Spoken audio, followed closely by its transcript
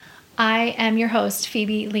I am your host,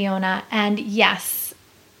 Phoebe Leona, and yes,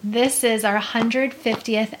 this is our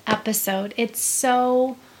 150th episode. It's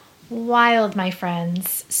so wild, my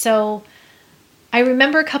friends. So I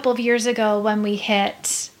remember a couple of years ago when we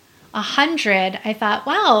hit 100, I thought,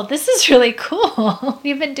 wow, this is really cool.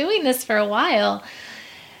 We've been doing this for a while.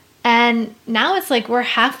 And now it's like we're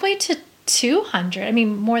halfway to 200. I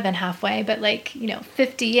mean, more than halfway, but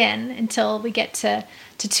 50 in until we get to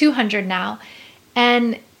 200 now.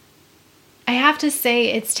 And I have to say,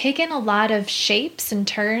 it's taken a lot of shapes and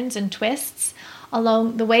turns and twists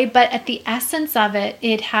along the way, but at the essence of it,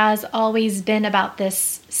 it has always been about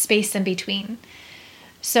this space in between.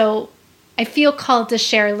 So I feel called to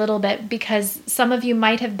share a little bit because some of you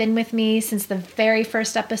might have been with me since the very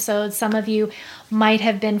first episode. Some of you might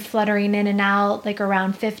have been fluttering in and out like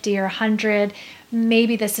around 50 or 100.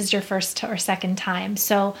 Maybe this is your first or second time.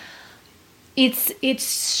 So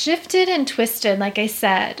it's shifted and twisted, like I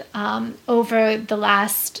said, over the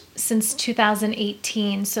last, since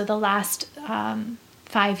 2018, so the last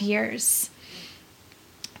 5 years.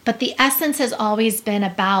 But the essence has always been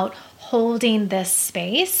about holding this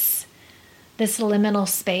space, this liminal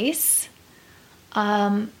space,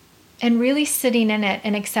 and really sitting in it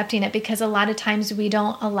and accepting it, because a lot of times we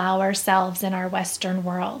don't allow ourselves in our Western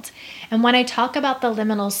world. And when I talk about the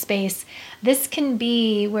liminal space, this can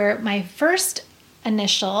be where my first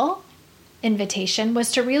initial invitation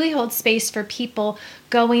was to really hold space for people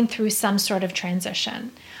going through some sort of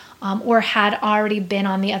transition, or had already been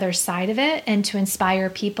on the other side of it, and to inspire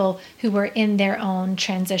people who were in their own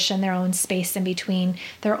transition, their own space in between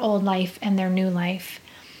their old life and their new life,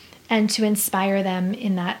 and to inspire them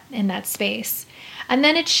in that space. And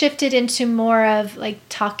then it shifted into more of like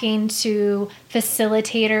talking to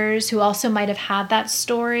facilitators who also might have had that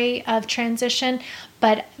story of transition,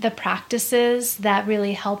 but the practices that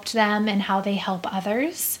really helped them and how they help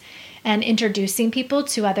others, and introducing people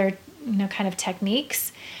to other, kind of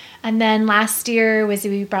techniques. And then last year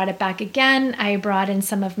we brought it back again. I brought in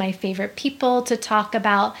some of my favorite people to talk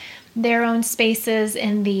about their own spaces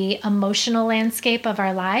in the emotional landscape of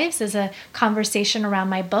our lives, as a conversation around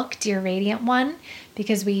my book, Dear Radiant One,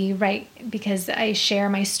 because I share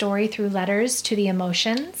my story through letters to the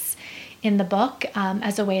emotions in the book,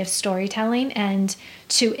 as a way of storytelling, and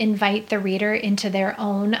to invite the reader into their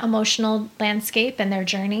own emotional landscape and their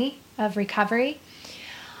journey of recovery.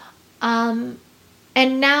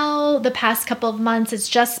 And now the past couple of months, it's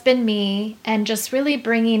just been me, and just really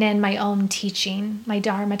bringing in my own teaching, my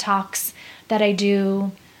Dharma talks that I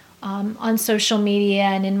do on social media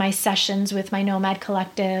and in my sessions with my Nomad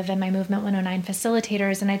Collective and my Movement 109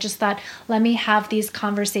 facilitators. And I just thought, let me have these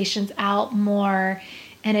conversations out more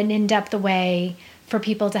in an in-depth way for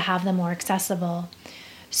people to have them more accessible.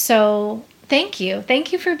 So thank you.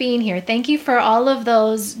 Thank you for being here. Thank you for all of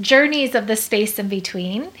those journeys of the space in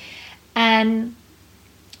between. And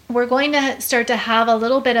we're going to start to have a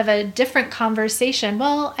little bit of a different conversation.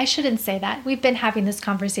 Well, I shouldn't say that. We've been having this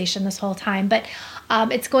conversation this whole time, but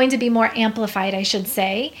it's going to be more amplified, I should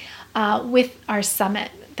say, with our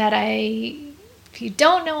summit that if you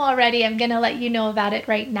don't know already, I'm going to let you know about it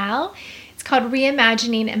right now. It's called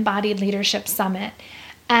Reimagining Embodied Leadership Summit.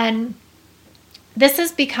 And this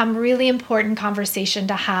has become really important conversation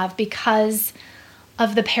to have because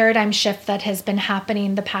of the paradigm shift that has been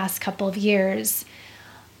happening the past couple of years,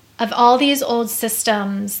 of all these old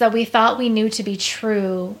systems that we thought we knew to be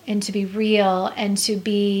true and to be real and to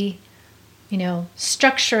be,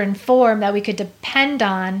 structure and form that we could depend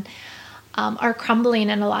on, are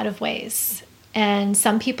crumbling in a lot of ways. And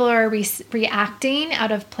some people are reacting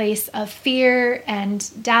out of place of fear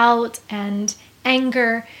and doubt and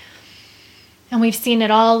anger. And we've seen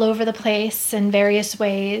it all over the place in various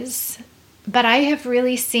ways. But I have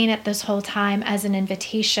really seen it this whole time as an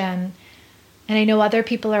invitation. And I know other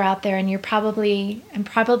people are out there, and I'm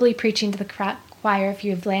probably preaching to the choir if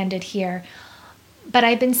you've landed here. But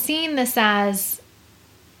I've been seeing this as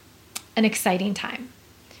an exciting time,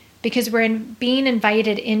 because we're being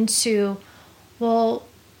invited into, well,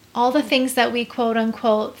 all the things that we quote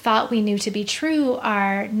unquote thought we knew to be true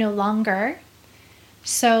are no longer.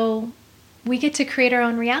 So we get to create our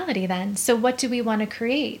own reality then. So what do we want to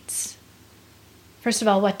create? First of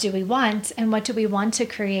all, what do we want, and what do we want to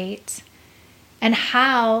create? And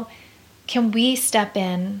how can we step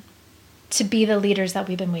in to be the leaders that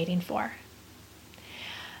we've been waiting for?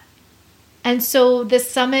 And so this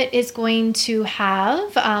summit is going to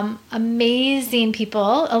have amazing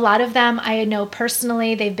people. A lot of them I know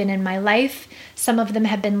personally. They've been in my life. Some of them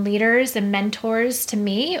have been leaders and mentors to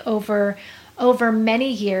me over over many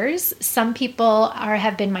years. Some people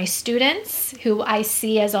have been my students who I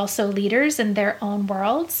see as also leaders in their own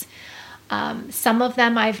worlds. Some of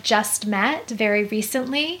them I've just met very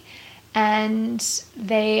recently, and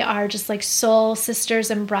they are just like soul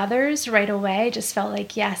sisters and brothers right away. I just felt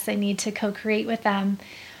like, yes, I need to co-create with them.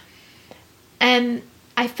 And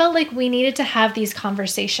I felt like we needed to have these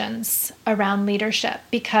conversations around leadership,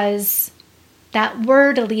 because that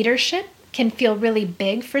word leadership can feel really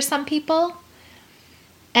big for some people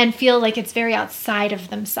and feel like it's very outside of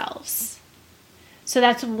themselves. So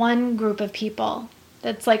that's one group of people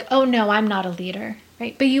that's like, oh no, I'm not a leader,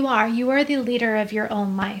 right? But you are the leader of your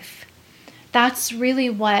own life. That's really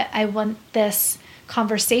what I want this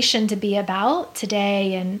conversation to be about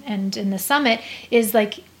today and in the summit, is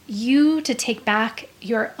like you to take back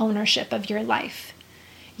your ownership of your life.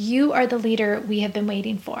 You are the leader we have been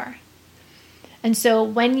waiting for. And so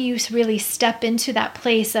when you really step into that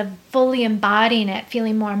place of fully embodying it,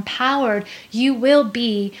 feeling more empowered, you will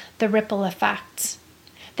be the ripple effect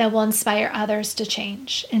that will inspire others to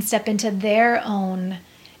change and step into their own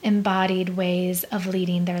embodied ways of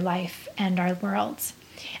leading their life and our worlds.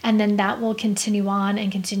 And then that will continue on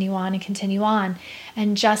and continue on and continue on.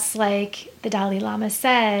 And just like the Dalai Lama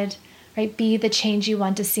said, right, be the change you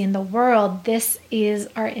want to see in the world. This is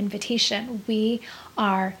our invitation. We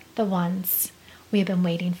are the ones we have been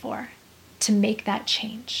waiting for to make that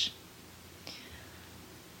change.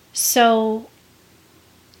 So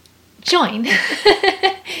join.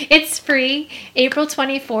 It's free. April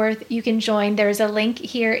 24th, you can join. There's a link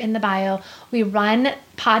here in the bio. We run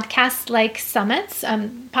podcast-like summits,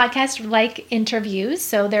 podcast-like interviews.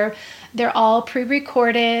 So they're all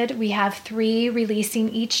pre-recorded. We have 3 releasing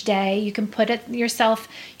each day. You can put it yourself,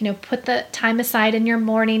 put the time aside in your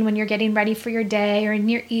morning when you're getting ready for your day, or in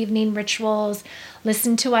your evening rituals.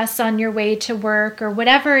 Listen to us on your way to work, or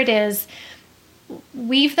whatever it is.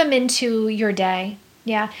 Weave them into your day.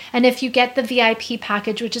 Yeah. And if you get the VIP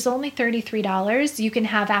package, which is only $33, you can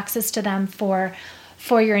have access to them for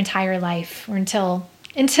your entire life, or until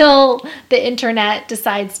the internet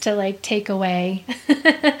decides to take away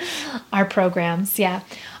our programs. Yeah.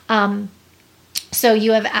 So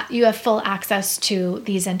you have full access to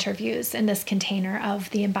these interviews in this container of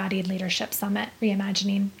the Embodied Leadership Summit,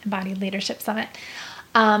 Reimagining Embodied Leadership Summit.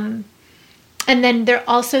 And then there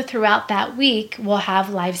also, throughout that week, we'll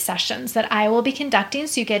have live sessions that I will be conducting.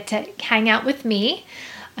 So you get to hang out with me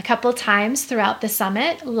a couple of times throughout the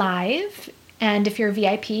summit live. And if you're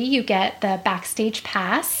VIP, you get the backstage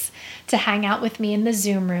pass to hang out with me in the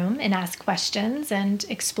Zoom room and ask questions and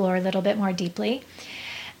explore a little bit more deeply.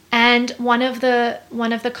 And one of the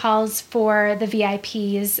calls for the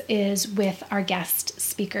VIPs is with our guest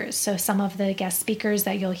speakers. So some of the guest speakers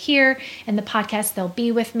that you'll hear in the podcast, they'll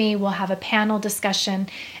be with me. We'll have a panel discussion,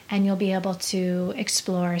 and you'll be able to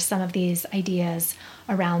explore some of these ideas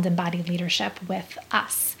around embodied leadership with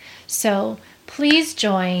us. So please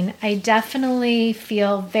join. I definitely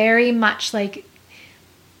feel very much like,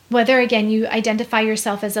 whether, again, you identify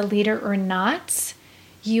yourself as a leader or not,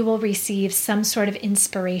 you will receive some sort of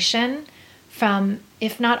inspiration from,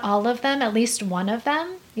 if not all of them, at least one of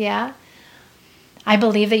them. Yeah. I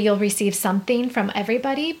believe that you'll receive something from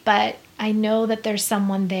everybody, but I know that there's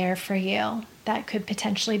someone there for you that could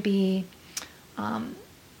potentially be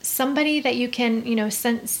somebody that you can,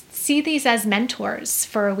 see these as mentors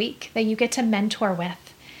for a week, that you get to mentor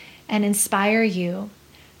with and inspire you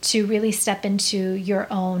to really step into your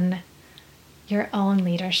own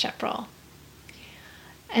leadership role.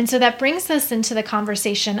 And so that brings us into the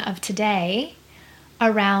conversation of today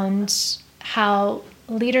around how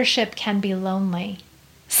leadership can be lonely.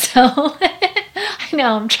 So I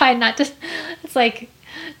know I'm trying not to, it's like,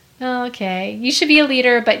 okay, you should be a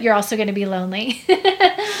leader, but you're also going to be lonely.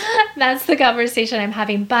 That's the conversation I'm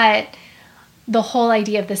having. But the whole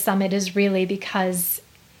idea of the summit is really because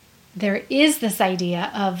there is this idea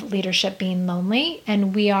of leadership being lonely,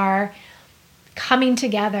 and we are coming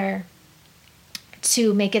together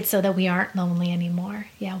to make it so that we aren't lonely anymore.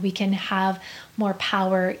 Yeah, we can have more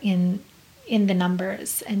power in the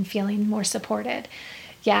numbers and feeling more supported.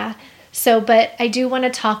 Yeah. So, but I do want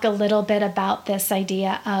to talk a little bit about this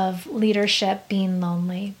idea of leadership being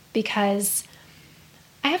lonely, because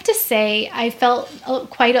I have to say I felt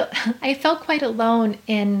quite alone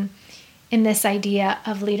in this idea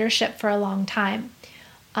of leadership for a long time.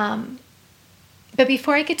 But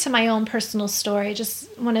before I get to my own personal story, I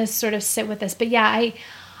just want to sort of sit with this. But yeah,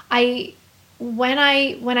 when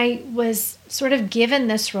I was sort of given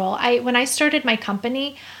this role, when I started my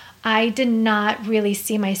company, I did not really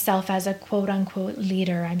see myself as a quote unquote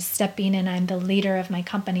leader. I'm stepping in, I'm the leader of my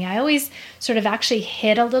company. I always sort of actually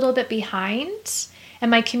hid a little bit behind.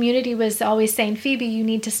 And my community was always saying, Phoebe, you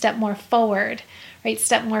need to step more forward, right?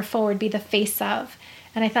 Step more forward, be the face of.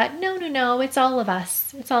 And I thought, no, it's all of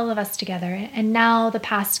us. It's all of us together. And now the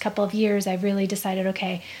past couple of years, I've really decided,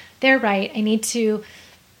 okay, they're right. I need to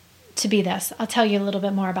be this. I'll tell you a little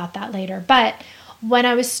bit more about that later. But when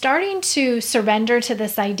I was starting to surrender to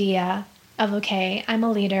this idea of, okay, I'm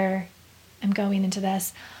a leader, I'm going into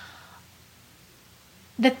this,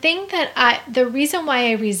 the reason why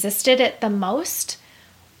I resisted it the most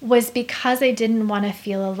was because I didn't want to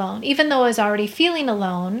feel alone. Even though I was already feeling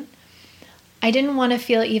alone, I didn't want to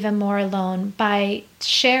feel even more alone by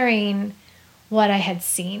sharing what I had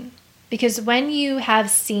seen. Because when you have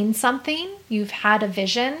seen something, you've had a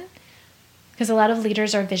vision, because a lot of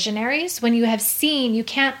leaders are visionaries. When you have seen, you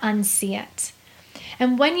can't unsee it.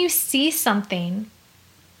 And when you see something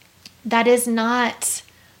that is not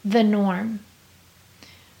the norm,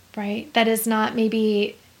 right? That is not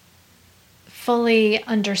maybe fully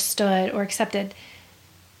understood or accepted,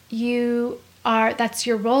 that's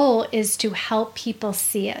your role, is to help people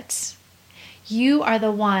see it. You are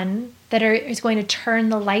the one that is going to turn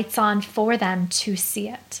the lights on for them to see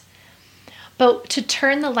it. But to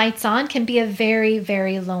turn the lights on can be a very,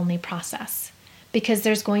 very lonely process, because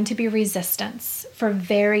there's going to be resistance for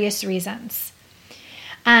various reasons.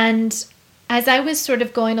 And as I was sort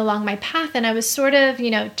of going along my path, and I was sort of,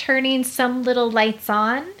 turning some little lights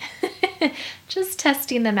on, just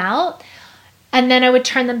testing them out, and then I would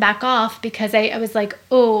turn them back off because I was like,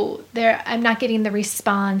 I'm not getting the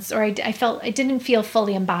response, or I didn't feel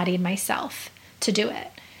fully embodied myself to do it.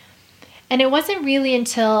 And it wasn't really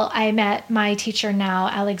until I met my teacher now,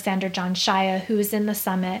 Alexander John Shaya, who's in the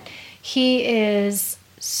summit. He is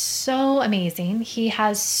so amazing. He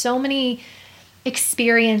has so many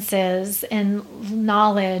experiences and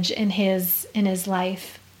knowledge in his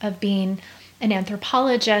life of being an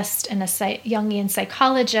anthropologist and a Jungian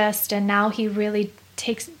psychologist, and now he really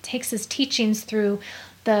takes his teachings through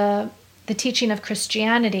the teaching of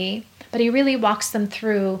Christianity, but he really walks them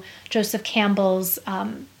through Joseph Campbell's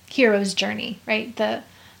hero's journey, right? The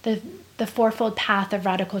fourfold path of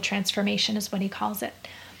radical transformation is what he calls it.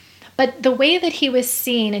 But the way that he was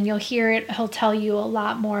seen, and you'll hear it, he'll tell you a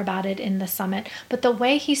lot more about it in the summit, but the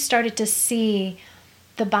way he started to see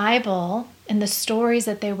the Bible and the stories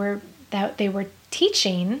that they were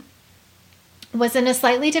teaching was in a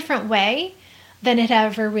slightly different way than it had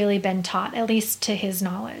ever really been taught, at least to his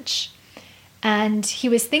knowledge. And he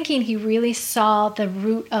was thinking he really saw the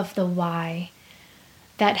root of the why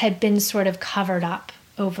that had been sort of covered up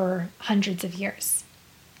over hundreds of years.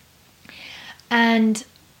 And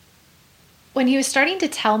when he was starting to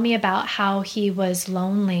tell me about how he was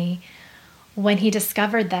lonely when he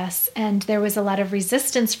discovered this, and there was a lot of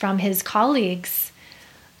resistance from his colleagues,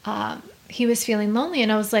 he was feeling lonely.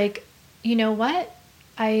 And I was like, you know what?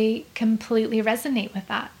 I completely resonate with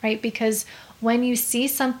that, right? Because when you see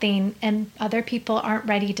something and other people aren't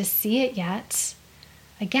ready to see it yet,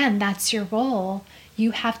 again, that's your role.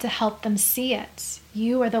 You have to help them see it.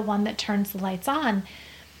 You are the one that turns the lights on.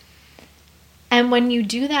 And when you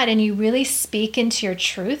do that and you really speak into your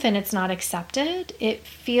truth and it's not accepted, it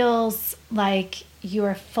feels like you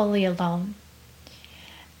are fully alone.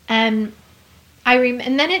 And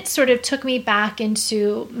and then it sort of took me back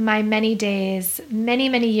into my many days, many,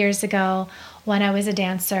 many years ago when I was a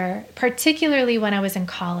dancer, particularly when I was in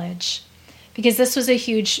college, because this was a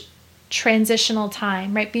huge transitional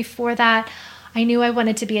time. Right before that, I knew I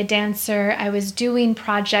wanted to be a dancer. I was doing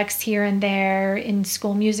projects here and there in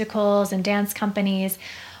school musicals and dance companies,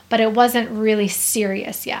 but it wasn't really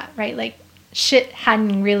serious yet, right? Like shit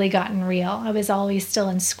hadn't really gotten real. I was always still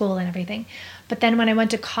in school and everything. But then when I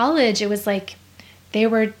went to college, it was like they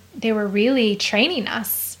were really training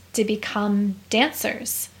us to become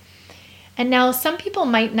dancers. And now some people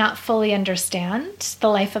might not fully understand the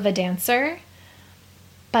life of a dancer,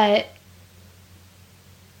 but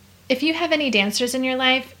if you have any dancers in your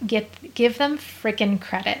life, give them freaking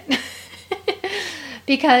credit.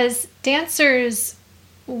 Because dancers,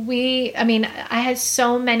 I had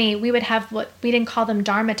so many, we would have we didn't call them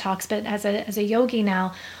Dharma talks, but as a yogi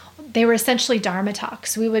now, they were essentially Dharma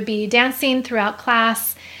talks. We would be dancing throughout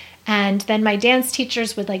class, and then my dance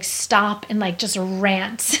teachers would stop and just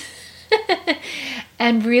rant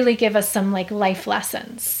and really give us some life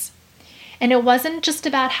lessons. And it wasn't just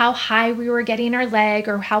about how high we were getting our leg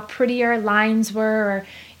or how pretty our lines were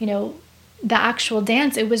or, the actual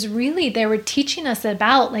dance. It was really, they were teaching us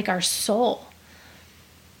about our soul,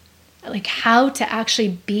 how to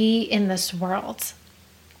actually be in this world.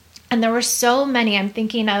 And there were so many. I'm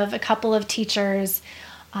thinking of a couple of teachers,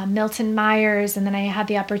 Milton Myers, and then I had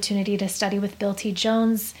the opportunity to study with Bill T.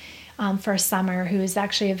 Jones for a summer, who is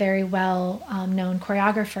actually a very well known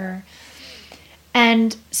choreographer.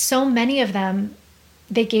 And so many of them,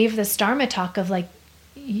 they gave this Dharma talk of like,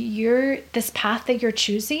 this path that you're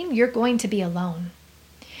choosing, you're going to be alone.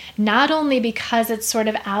 Not only because it's sort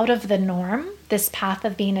of out of the norm, this path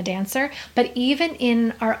of being a dancer, but even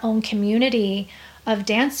in our own community of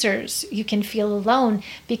dancers, you can feel alone,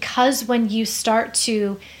 because when you start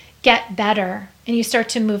to get better and you start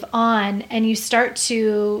to move on and you start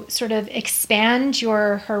to sort of expand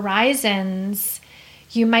your horizons,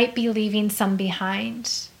 you might be leaving some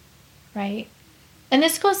behind, right? And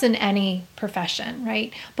this goes in any profession,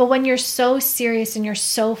 right? But when you're so serious and you're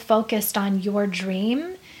so focused on your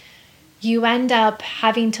dream, you end up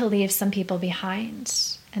having to leave some people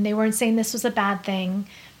behind. And they weren't saying this was a bad thing,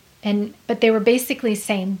 but they were basically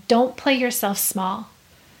saying, don't play yourself small.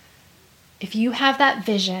 If you have that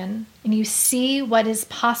vision and you see what is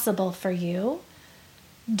possible for you,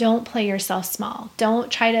 don't play yourself small. Don't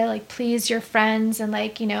try to like please your friends and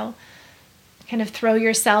like, kind of throw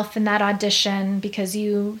yourself in that audition because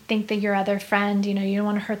you think that your other friend, you don't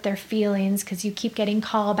want to hurt their feelings because you keep getting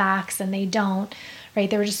callbacks and they don't, right?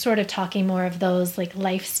 They were just sort of talking more of those like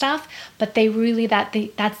life stuff, but they really, that's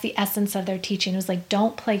the essence of their teaching. It was like,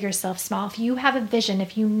 don't play yourself small. If you have a vision,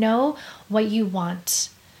 if you know what you want,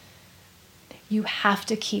 you have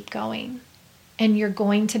to keep going, and you're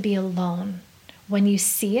going to be alone. When you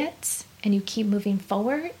see it and you keep moving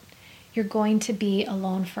forward, you're going to be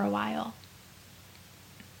alone for a while.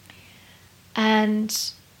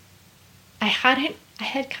 And I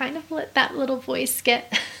had kind of let that little voice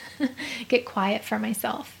get quiet for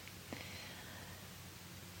myself.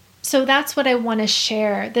 So that's what I want to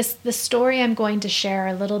share. The story I'm going to share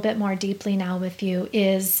a little bit more deeply now with you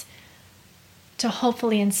is to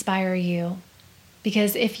hopefully inspire you.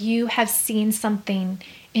 Because if you have seen something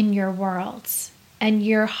in your world and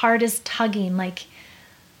your heart is tugging like,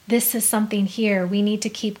 this is something here, we need to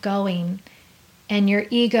keep going, and your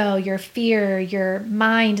ego, your fear, your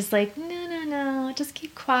mind is like, no, just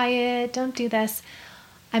keep quiet, don't do this.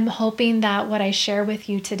 I'm hoping that what I share with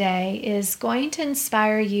you today is going to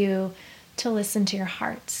inspire you to listen to your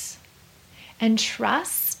hearts and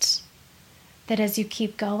trust that as you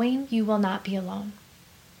keep going, you will not be alone.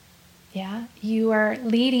 Yeah, you are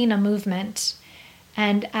leading a movement.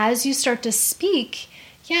 And as you start to speak,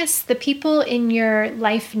 yes, the people in your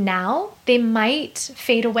life now, they might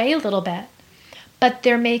fade away a little bit, but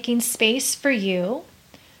they're making space for you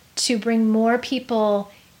to bring more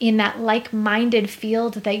people in that like-minded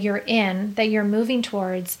field that you're in, that you're moving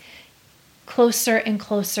towards, closer and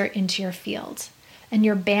closer into your field. And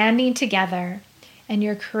you're banding together and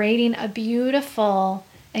you're creating a beautiful,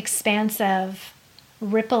 expansive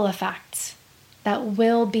ripple effect that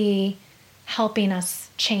will be helping us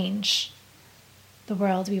change the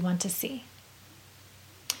world we want to see.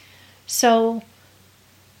 So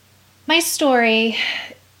my story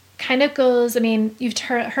kind of goes, you've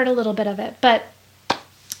heard a little bit of it,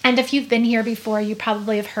 and if you've been here before, you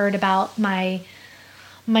probably have heard about my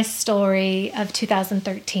story of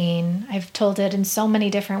 2013. I've told it in so many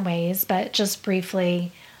different ways, but just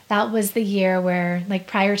briefly, that was the year where, like,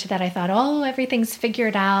 prior to that, I thought, oh, everything's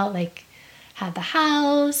figured out, like, had the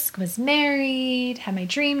house, was married, had my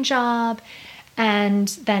dream job. And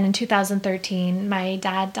then in 2013, my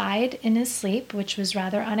dad died in his sleep, which was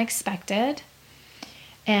rather unexpected.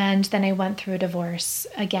 And then I went through a divorce,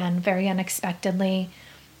 again, very unexpectedly.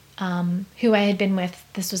 Who I had been with,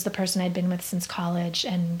 this was the person I'd been with since college,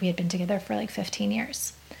 and we had been together for like 15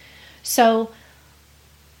 years. So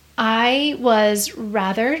I was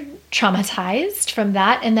rather traumatized from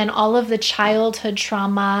that. And then all of the childhood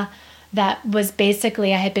trauma that was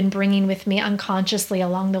basically I had been bringing with me unconsciously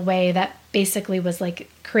along the way, that basically was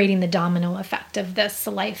like creating the domino effect of this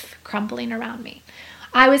life crumbling around me.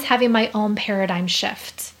 I was having my own paradigm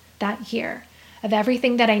shift that year of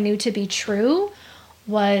everything that I knew to be true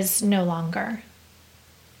was no longer.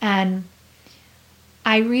 And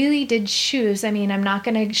I really did choose, I'm not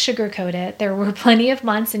going to sugarcoat it. There were plenty of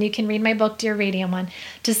months, and you can read my book, Dear Radiant One,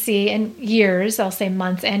 to see, and years, I'll say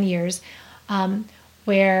months and years,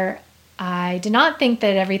 where I did not think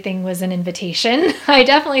that everything was an invitation. I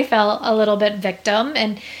definitely felt a little bit victim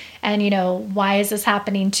and why is this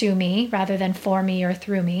happening to me rather than for me or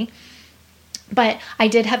through me? But I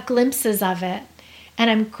did have glimpses of it. And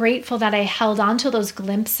I'm grateful that I held on to those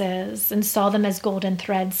glimpses and saw them as golden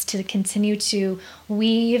threads to continue to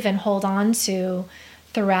weave and hold on to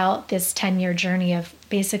throughout this 10-year journey of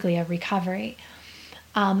basically a recovery.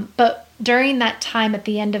 But during that time at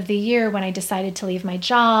the end of the year, when I decided to leave my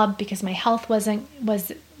job because my health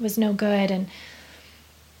was no good and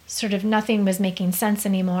sort of nothing was making sense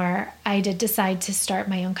anymore, I did decide to start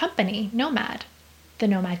my own company, Nomad, the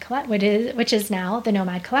Nomad Collective, which is now the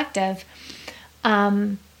Nomad Collective.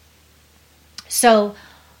 So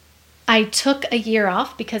I took a year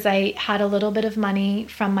off because I had a little bit of money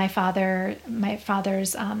from my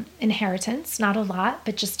father's inheritance, not a lot,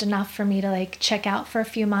 but just enough for me to like check out for a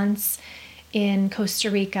few months in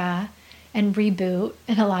Costa Rica and reboot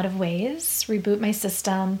in a lot of ways, reboot my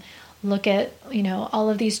system, look at, all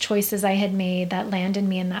of these choices I had made that landed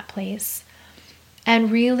me in that place,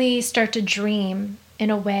 and really start to dream in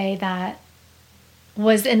a way that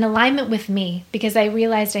was in alignment with me, because I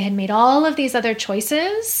realized I had made all of these other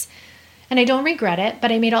choices, and I don't regret it,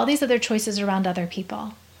 but I made all these other choices around other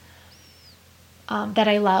people that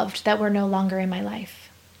I loved that were no longer in my life.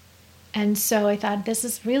 And so I thought, this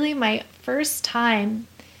is really my first time.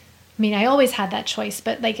 I mean, I always had that choice,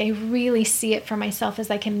 but like I really see it for myself as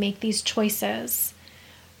I can make these choices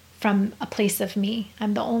from a place of me.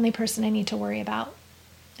 I'm the only person I need to worry about.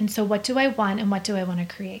 And so what do I want and what do I want to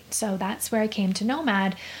create? So that's where I came to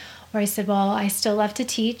Nomad, where I said, well, I still love to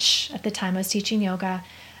teach. At the time I was teaching yoga,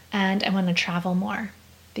 and I want to travel more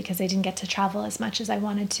because I didn't get to travel as much as I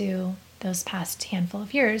wanted to those past handful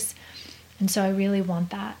of years. And so I really want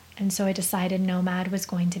that. And so I decided Nomad was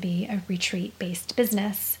going to be a retreat-based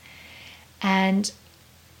business. And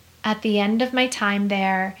at the end of my time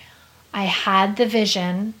there, I had the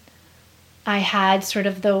vision. I had sort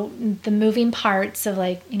of the moving parts of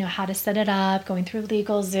like, how to set it up, going through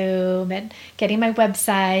LegalZoom and getting my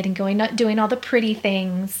website and doing all the pretty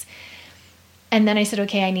things. And then I said,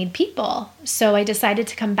 okay, I need people. So I decided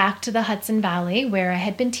to come back to the Hudson Valley where I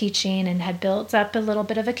had been teaching and had built up a little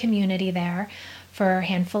bit of a community there for a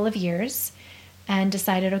handful of years, and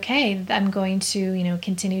decided, okay, I'm going to,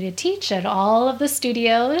 continue to teach at all of the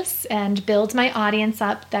studios and build my audience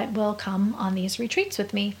up that will come on these retreats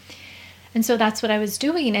with me. And so that's what I was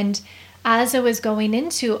doing. And as I was going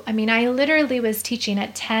into, I literally was teaching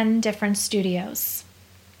at 10 different studios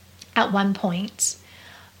at one point.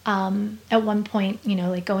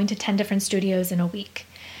 Like going to 10 different studios in a week.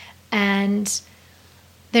 And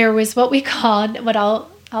there was what I'll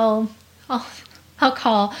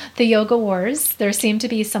call the yoga wars. There seemed to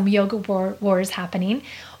be some yoga wars happening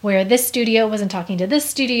where this studio wasn't talking to this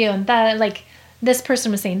studio, and that, like, this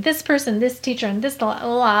person was saying this person, this teacher, and this,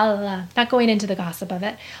 not going into the gossip of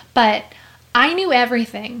it. But I knew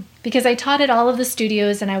everything because I taught at all of the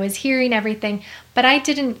studios and I was hearing everything, but I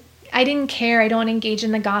didn't care. I don't engage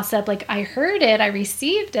in the gossip. Like, I heard it, I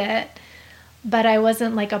received it, but I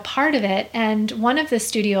wasn't like a part of it. And one of the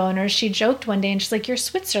studio owners, she joked one day and she's like, you're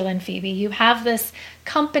Switzerland, Phoebe. You have this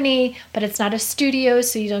company, but it's not a studio,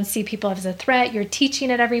 so you don't see people as a threat. You're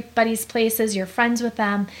teaching at everybody's places. You're friends with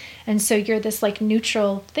them. And so you're this like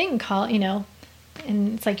neutral thing called, and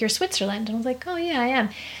it's like, you're Switzerland. And I was like, oh yeah, I am.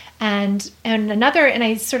 And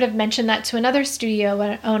I sort of mentioned that to another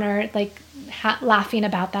studio owner, like laughing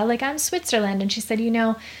about that, like, I'm Switzerland. And she said,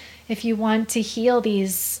 if you want to heal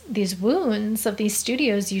these wounds of these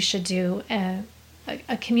studios, you should do a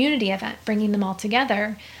community event, bringing them all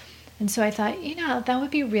together. And so I thought, that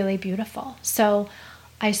would be really beautiful. So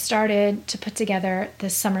I started to put together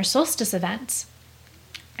this summer solstice event.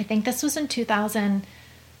 I think this was in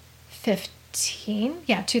 2015.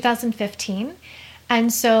 Yeah, 2015.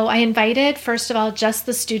 And so I invited, first of all, just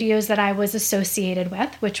the studios that I was associated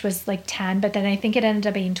with, which was like 10, but then I think it ended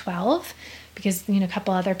up being 12 because, a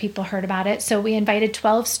couple other people heard about it. So we invited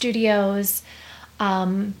 12 studios,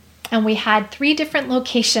 and we had 3 different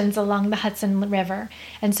locations along the Hudson River.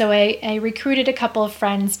 And so I recruited a couple of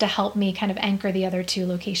friends to help me kind of anchor the other 2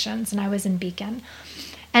 locations, and I was in Beacon.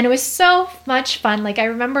 And it was so much fun. Like, I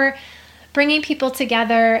remember bringing people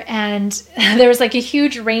together, and there was like a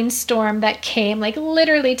huge rainstorm that came like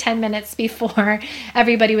literally 10 minutes before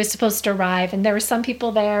everybody was supposed to arrive. And there were some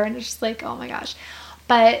people there, and it was just like, oh my gosh.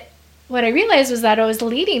 But what I realized was that I was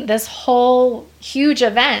leading this whole huge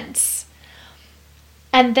event.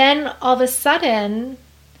 And then all of a sudden,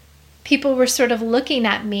 people were sort of looking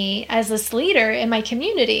at me as this leader in my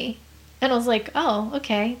community. And I was like, oh,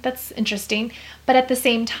 okay, that's interesting. But at the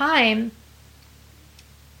same time,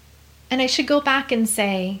 and I should go back and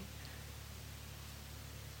say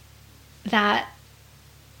that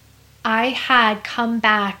I had come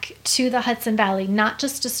back to the Hudson Valley, not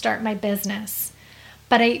just to start my business,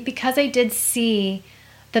 but because I did see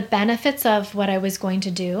the benefits of what I was going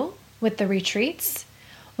to do with the retreats,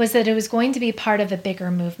 was that it was going to be part of a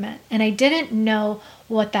bigger movement. And I didn't know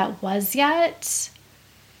what that was yet,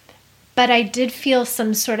 But I did feel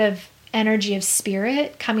some sort of energy of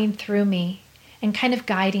spirit coming through me and kind of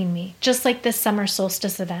guiding me, just like this summer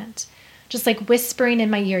solstice event, just like whispering in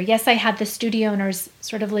my ear. Yes, I had the studio owners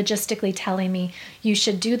sort of logistically telling me you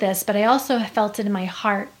should do this, but I also felt it in my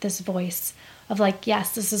heart, this voice of like,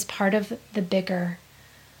 yes, this is part of the bigger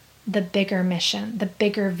mission, the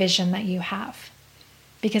bigger vision that you have.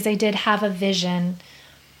 Because I did have a vision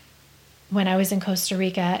when I was in Costa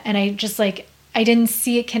Rica, and I didn't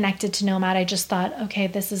see it connected to Nomad. I just thought, okay,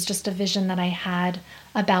 this is just a vision that I had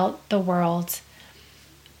about the world.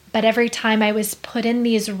 But every time I was put in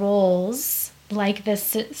these roles, like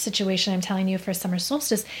this situation I'm telling you for summer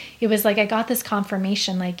solstice, it was like I got this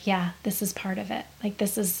confirmation, like, yeah, this is part of it. Like,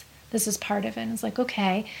 this is part of it. And it's like,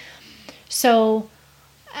 okay. So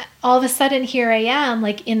all of a sudden here I am,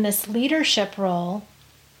 like in this leadership role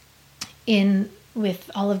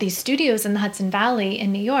with all of these studios in the Hudson Valley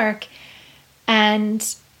in New York.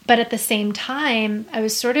 But at the same time, I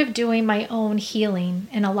was sort of doing my own healing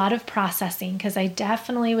and a lot of processing, because I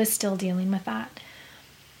definitely was still dealing with that.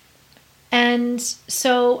 And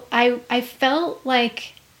so I felt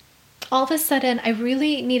like all of a sudden I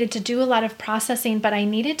really needed to do a lot of processing, but I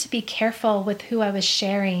needed to be careful with who I was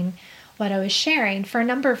sharing what I was sharing for a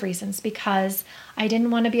number of reasons, because I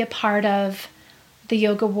didn't want to be a part of the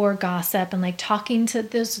yoga war gossip and like talking to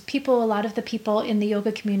those people. A lot of the people in the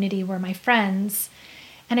yoga community were my friends.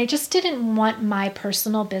 And I just didn't want my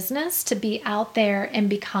personal business to be out there and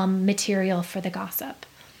become material for the gossip,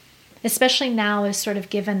 especially now as sort of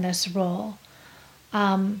given this role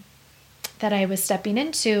that I was stepping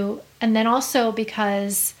into. And then also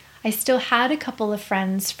because I still had a couple of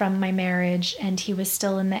friends from my marriage and he was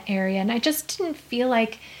still in the area. And I just didn't feel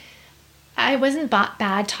like I wasn't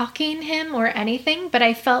bad talking him or anything, but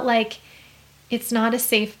I felt like it's not a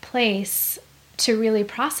safe place to really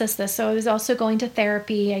process this. So I was also going to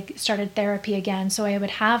therapy. I started therapy again, so I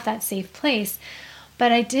would have that safe place.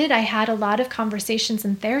 But I had a lot of conversations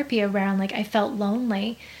in therapy around like I felt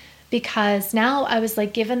lonely, because now I was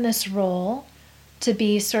like given this role to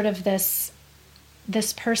be sort of this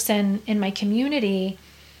person in my community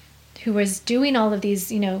who was doing all of these,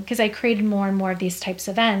 because I created more and more of these types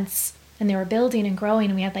of events, and they were building and growing.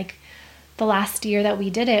 And we had like the last year that we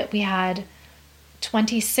did it, we had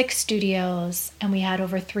 26 studios and we had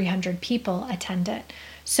over 300 people attend it.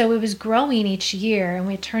 So it was growing each year, and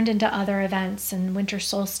we turned into other events and winter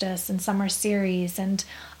solstice and summer series and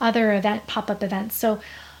other pop-up events. So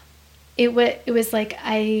it was like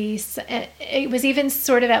it was even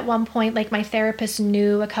sort of at one point like my therapist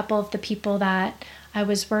knew a couple of the people that I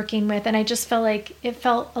was working with, and I just felt like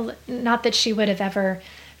not that she would have ever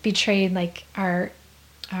betrayed like our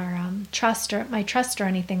trust or my trust or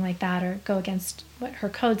anything like that, or go against what her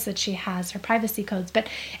codes that she has, her privacy codes, but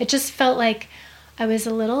it just felt like I was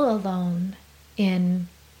a little alone in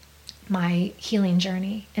my healing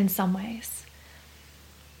journey in some ways.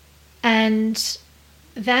 And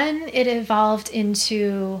then it evolved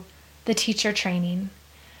into the teacher training.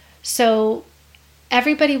 So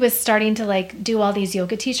everybody was starting to like do all these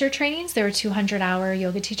yoga teacher trainings. There were 200-hour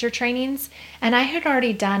yoga teacher trainings. And I had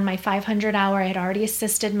already done my 500-hour. I had already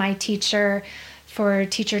assisted my teacher for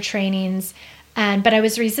teacher trainings. But I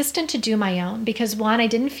was resistant to do my own because, one, I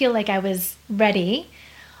didn't feel like I was ready.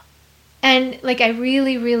 And like I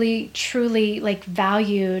really, really, truly like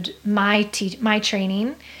valued my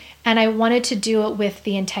training. And I wanted to do it with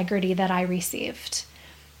the integrity that I received.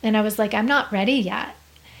 And I was like, I'm not ready yet.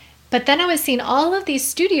 But then I was seeing all of these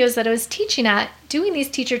studios that I was teaching at doing these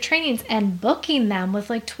teacher trainings and booking them with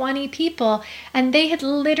like 20 people. And they had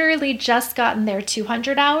literally just gotten their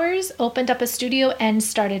 200 hours, opened up a studio and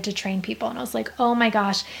started to train people. And I was like, oh my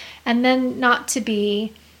gosh. And then, not to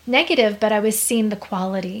be negative, but I was seeing the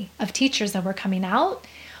quality of teachers that were coming out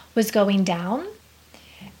was going down.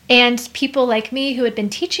 And people like me who had been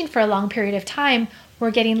teaching for a long period of time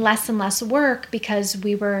were getting less and less work because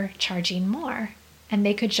we were charging more. And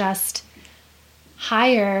they could just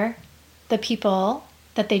hire the people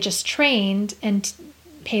that they just trained and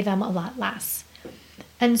pay them a lot less.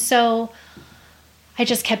 And so I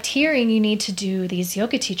just kept hearing, you need to do these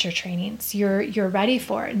yoga teacher trainings. You're ready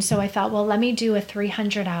for it. And so I thought, well, let me do a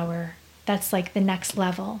 300-hour. That's like the next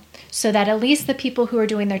level. So that at least the people who are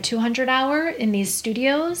doing their 200-hour in these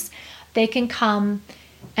studios, they can come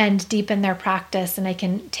and deepen their practice and I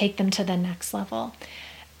can take them to the next level.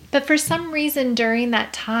 But for some reason during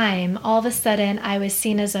that time, all of a sudden I was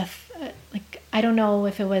seen as I don't know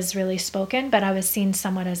if it was really spoken, but I was seen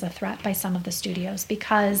somewhat as a threat by some of the studios,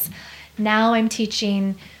 because now I'm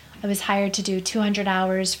teaching. I was hired to do 200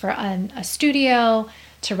 hours for a studio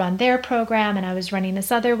to run their program, and I was running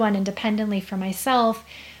this other one independently for myself.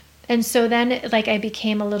 And so then like I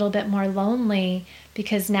became a little bit more lonely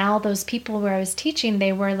because now those people where I was teaching,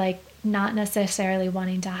 they were like not necessarily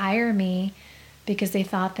wanting to hire me because they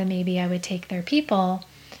thought that maybe I would take their people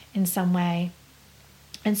in some way.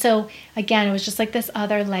 And so again, it was just like this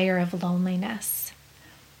other layer of loneliness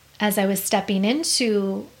as I was stepping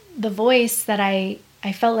into the voice that I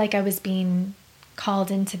felt like I was being called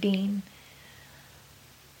into being.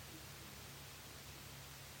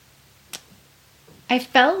 I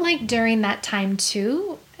felt like during that time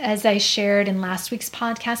too, as I shared in last week's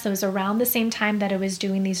podcast, it was around the same time that I was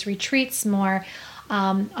doing these retreats more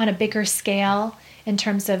on a bigger scale in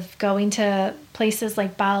terms of going to places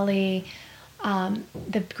like Bali.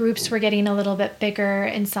 The groups were getting a little bit bigger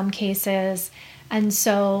in some cases. And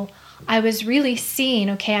so I was really seeing,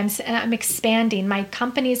 okay, I'm expanding. My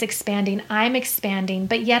company's expanding. I'm expanding.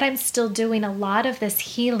 But yet I'm still doing a lot of this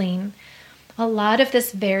healing, a lot of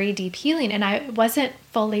this very deep healing. And I wasn't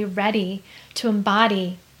fully ready to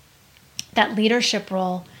embody that leadership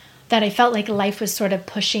role that I felt like life was sort of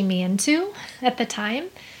pushing me into at the time.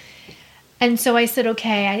 And so I said,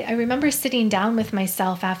 okay, I remember sitting down with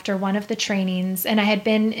myself after one of the trainings, and I had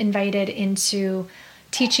been invited into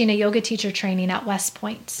teaching a yoga teacher training at West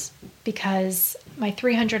Point because my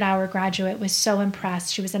 300-hour graduate was so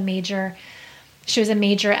impressed. She was a major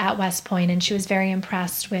at West Point, and she was very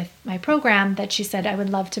impressed with my program that she said, I would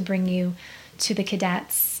love to bring you to the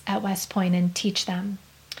cadets at West Point and teach them.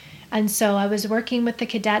 And so I was working with the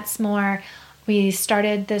cadets more. We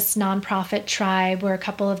started this nonprofit tribe where a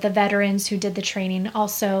couple of the veterans who did the training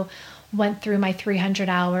also went through my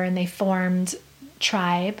 300-hour, and they formed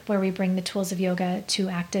tribe where we bring the tools of yoga to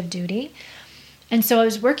active duty. And so I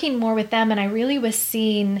was working more with them, and I really was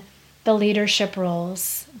seeing the leadership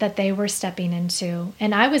roles that they were stepping into.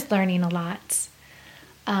 And I was learning a lot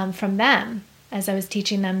from them as I was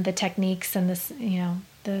teaching them the techniques and this,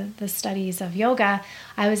 the studies of yoga.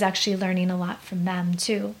 I was actually learning a lot from them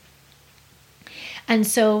too. And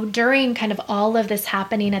so during kind of all of this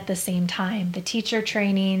happening at the same time, the teacher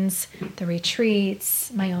trainings, the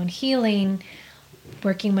retreats, my own healing,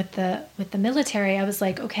 working with the military, I was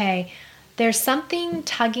like, okay, there's something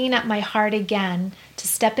tugging at my heart again to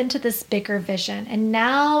step into this bigger vision. And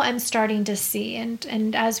now I'm starting to see,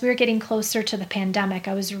 and as we were getting closer to the pandemic,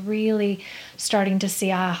 I was really starting to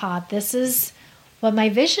see, this is what my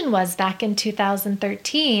vision was back in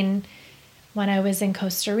 2013 when I was in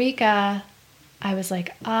Costa Rica. I was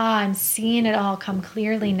like, I'm seeing it all come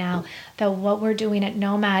clearly now, that what we're doing at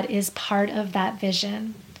Nomad is part of that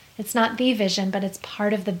vision. It's not the vision, but it's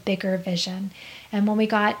part of the bigger vision. And when we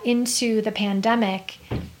got into the pandemic,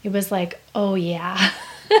 it was like, oh yeah,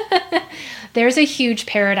 there's a huge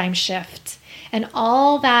paradigm shift. And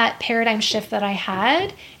all that paradigm shift that I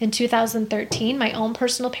had in 2013, my own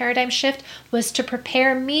personal paradigm shift, was to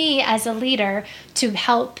prepare me as a leader to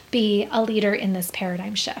help be a leader in this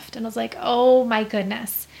paradigm shift. And I was like, oh my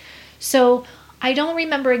goodness. So I don't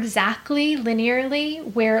remember exactly linearly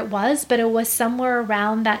where it was, but it was somewhere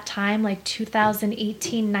around that time, like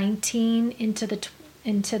 2018, 19 into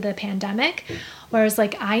the pandemic, where I was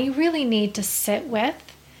like, I really need to sit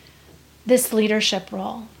with this leadership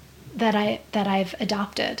role that I've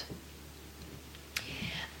adopted.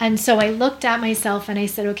 And so I looked at myself and I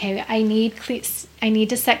said, okay, I need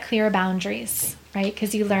to set clear boundaries, right?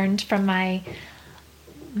 Because you learned from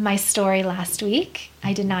my story last week,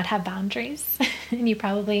 I did not have boundaries. And you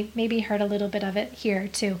probably maybe heard a little bit of it here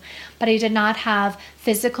too. But I did not have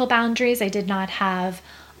physical boundaries. I did not have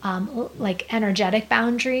like energetic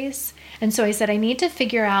boundaries. And so I said, I need to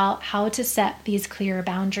figure out how to set these clear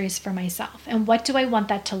boundaries for myself. And what do I want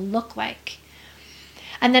that to look like?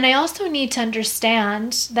 And then I also need to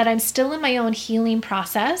understand that I'm still in my own healing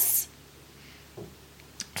process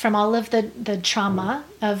from all of the trauma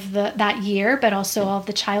of that year, but also all of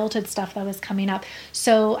the childhood stuff that was coming up.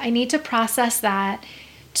 So I need to process that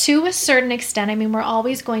to a certain extent. I mean, we're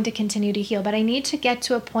always going to continue to heal, but I need to get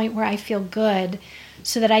to a point where I feel good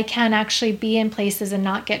so that I can actually be in places and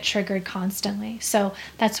not get triggered constantly. So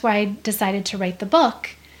that's why I decided to write the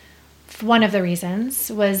book. One of the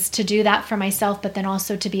reasons was to do that for myself, but then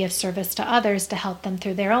also to be of service to others, to help them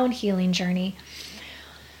through their own healing journey.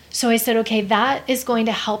 So I said, okay, that is going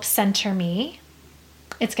to help center me.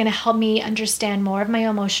 It's going to help me understand more of my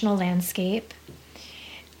emotional landscape.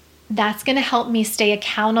 That's going to help me stay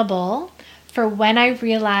accountable for when I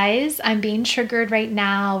realize I'm being triggered right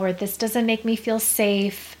now, or this doesn't make me feel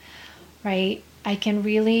safe, right? I can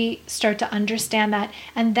really start to understand that.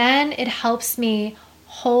 And then it helps me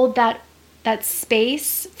hold that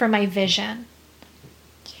space for my vision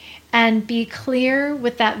and be clear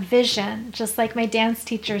with that vision. Just like my dance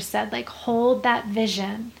teacher said, like hold that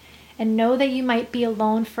vision and know that you might be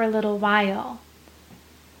alone for a little while.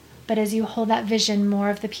 But as you hold that vision, more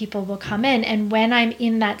of the people will come in. And when I'm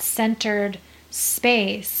in that centered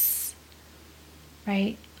space,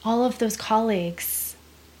 right, all of those colleagues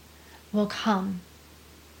will come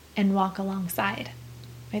and walk alongside,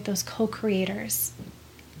 right, those co-creators.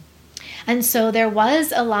 And so there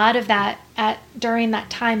was a lot of that during that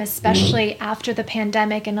time, especially after the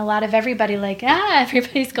pandemic, and a lot of everybody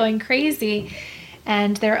everybody's going crazy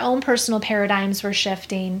and their own personal paradigms were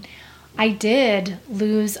shifting. I did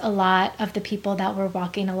lose a lot of the people that were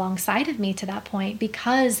walking alongside of me to that point,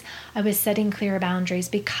 because I was setting clear boundaries,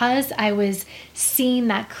 because I was seeing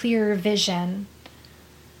that clearer vision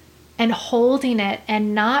and holding it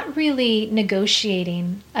and not really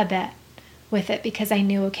negotiating a bit with it, because I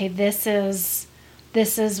knew, okay, this is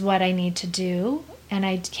what I need to do, and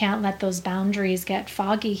I can't let those boundaries get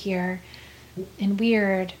foggy here and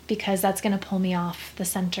weird, because that's going to pull me off the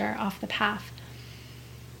center, off the path.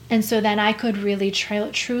 And so then I could really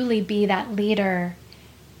truly be that leader,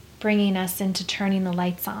 bringing us into turning the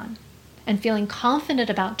lights on and feeling confident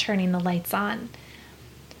about turning the lights on,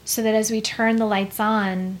 so that as we turn the lights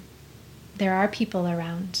on, there are people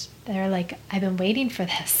around. They're like, I've been waiting for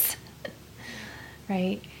this,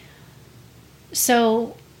 right?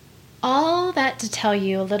 So all that to tell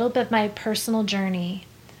you a little bit of my personal journey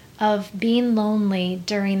of being lonely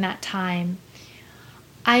during that time.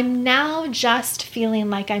 I'm now just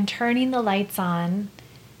feeling like I'm turning the lights on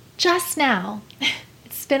just now.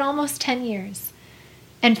 It's been almost 10 years.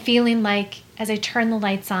 And feeling like as I turn the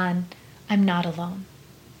lights on, I'm not alone.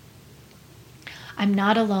 I'm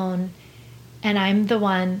not alone, and I'm the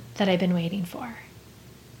one that I've been waiting for.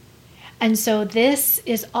 And so this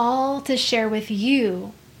is all to share with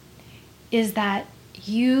you, is that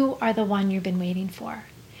you are the one you've been waiting for.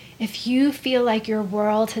 If you feel like your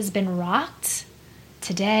world has been rocked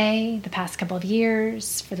today, the past couple of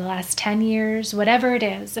years, for the last 10 years, whatever it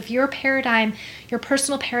is, if your paradigm, your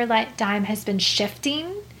personal paradigm has been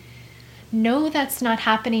shifting, know that's not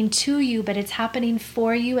happening to you, but it's happening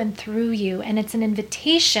for you and through you. And it's an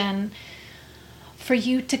invitation for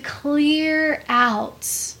you to clear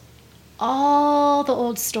out all the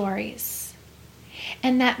old stories.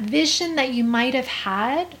 And that vision that you might have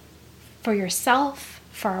had for yourself,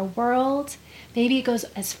 for our world, maybe it goes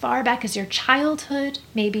as far back as your childhood,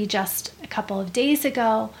 maybe just a couple of days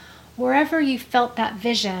ago, wherever you felt that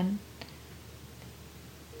vision,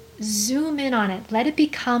 zoom in on it. Let it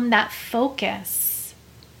become that focus.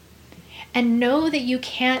 And know that you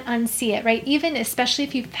can't unsee it, right? Even especially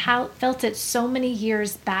if you've felt it so many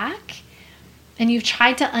years back and you've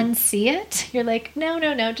tried to unsee it, you're like, no,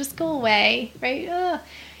 just go away, right?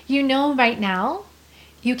 You know right now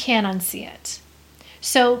you can't unsee it.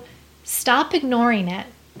 So stop ignoring it.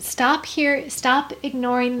 Stop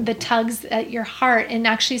ignoring the tugs at your heart and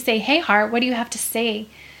actually say, hey, heart, what do you have to say?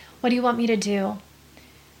 What do you want me to do?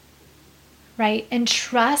 Right? And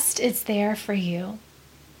trust it's there for you.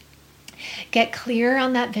 Get clear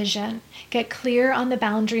on that vision. Get clear on the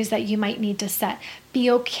boundaries that you might need to set. Be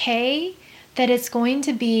okay that it's going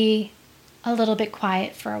to be a little bit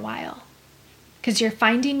quiet for a while, because you're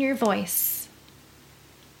finding your voice.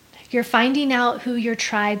 You're finding out who your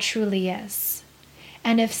tribe truly is.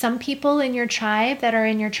 And if some people in your tribe that are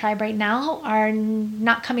in your tribe right now are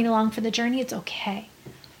not coming along for the journey, it's okay.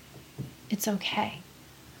 It's okay.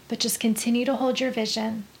 But just continue to hold your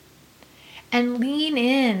vision and lean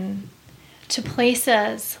in to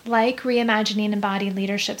places like Reimagining Embodied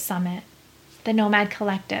Leadership Summit, the Nomad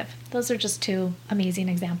Collective. Those are just two amazing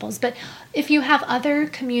examples. But if you have other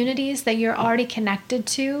communities that you're already connected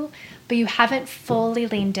to, but you haven't fully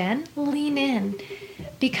leaned in, lean in,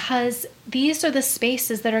 because these are the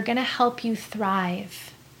spaces that are going to help you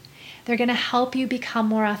thrive. They're going to help you become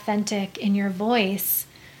more authentic in your voice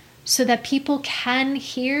so that people can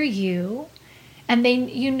hear you, and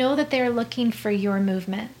you know that they're looking for your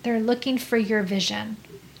movement. They're looking for your vision.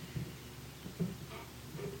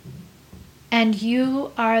 And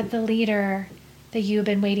you are the leader that you've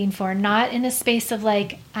been waiting for, not in a space of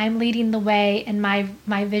like, I'm leading the way and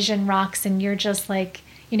my vision rocks and you're just like,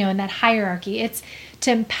 in that hierarchy. It's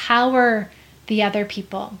to empower the other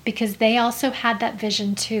people, because they also had that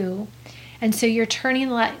vision too. And so you're turning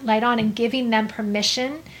the light on and giving them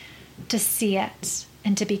permission to see it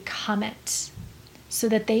and to become it, so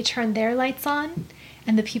that they turn their lights on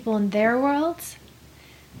and the people in their world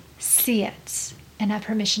see it and have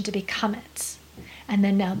permission to become it. And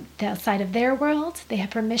then now outside of their world, they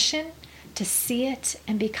have permission to see it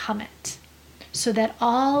and become it, so that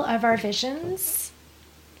all of our visions,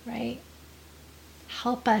 right,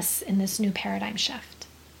 help us in this new paradigm shift.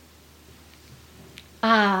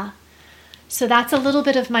 So that's a little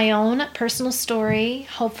bit of my own personal story,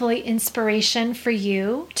 hopefully inspiration for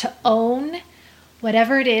you to own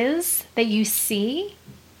whatever it is that you see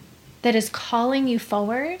that is calling you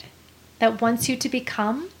forward, that wants you to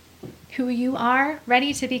become who you are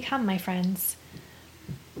ready to become, my friends.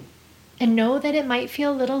 And know that it might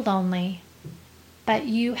feel a little lonely, but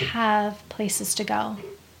you have places to go.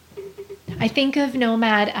 I think of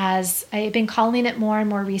Nomad as, I've been calling it more and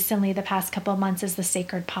more recently the past couple of months, as the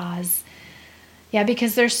sacred pause. Yeah,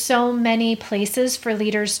 because there's so many places for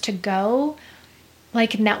leaders to go,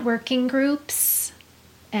 like networking groups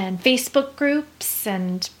and Facebook groups,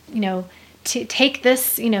 and, to take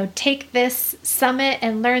this summit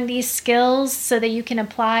and learn these skills so that you can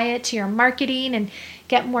apply it to your marketing and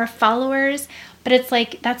get more followers. But it's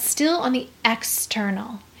like, that's still on the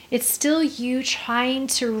external. It's still you trying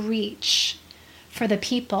to reach for the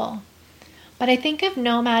people. But I think of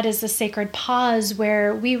Nomad as a sacred pause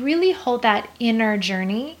where we really hold that inner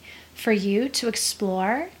journey for you to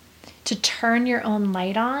explore, to turn your own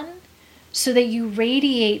light on so that you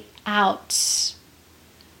radiate out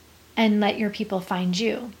and let your people find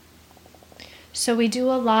you. So we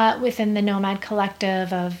do a lot within the Nomad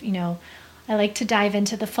Collective of, I like to dive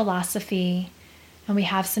into the philosophy, and we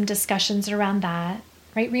have some discussions around that,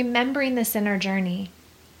 right? Remembering this inner journey.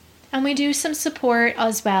 And we do some support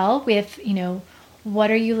as well with, what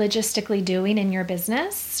are you logistically doing in your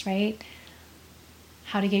business, right?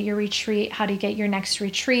 How to get your retreat, how to get your next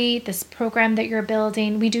retreat, this program that you're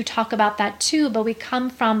building. We do talk about that too, but we come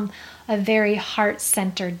from a very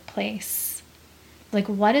heart-centered place. Like,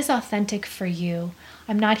 what is authentic for you?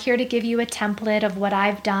 I'm not here to give you a template of what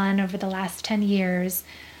I've done over the last 10 years,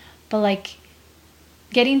 but like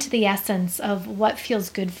getting to the essence of what feels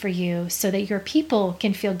good for you so that your people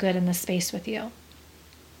can feel good in the space with you.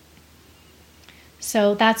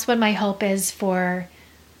 So that's what my hope is for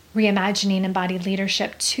Reimagining Embodied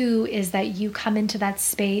Leadership too, is that you come into that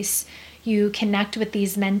space, you connect with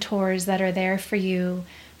these mentors that are there for you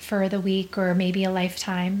for the week or maybe a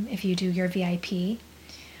lifetime if you do your VIP,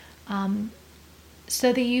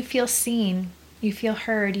 so that you feel seen, you feel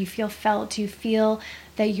heard, you feel felt, you feel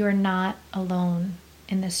that you're not alone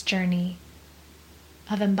in this journey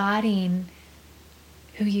of embodying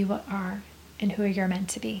who you are and who you're meant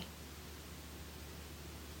to be.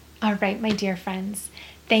 All right, my dear friends,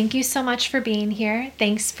 thank you so much for being here.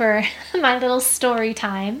 Thanks for my little story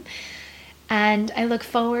time. And I look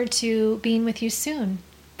forward to being with you soon,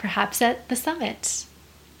 perhaps at the summit.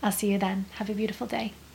 I'll see you then. Have a beautiful day.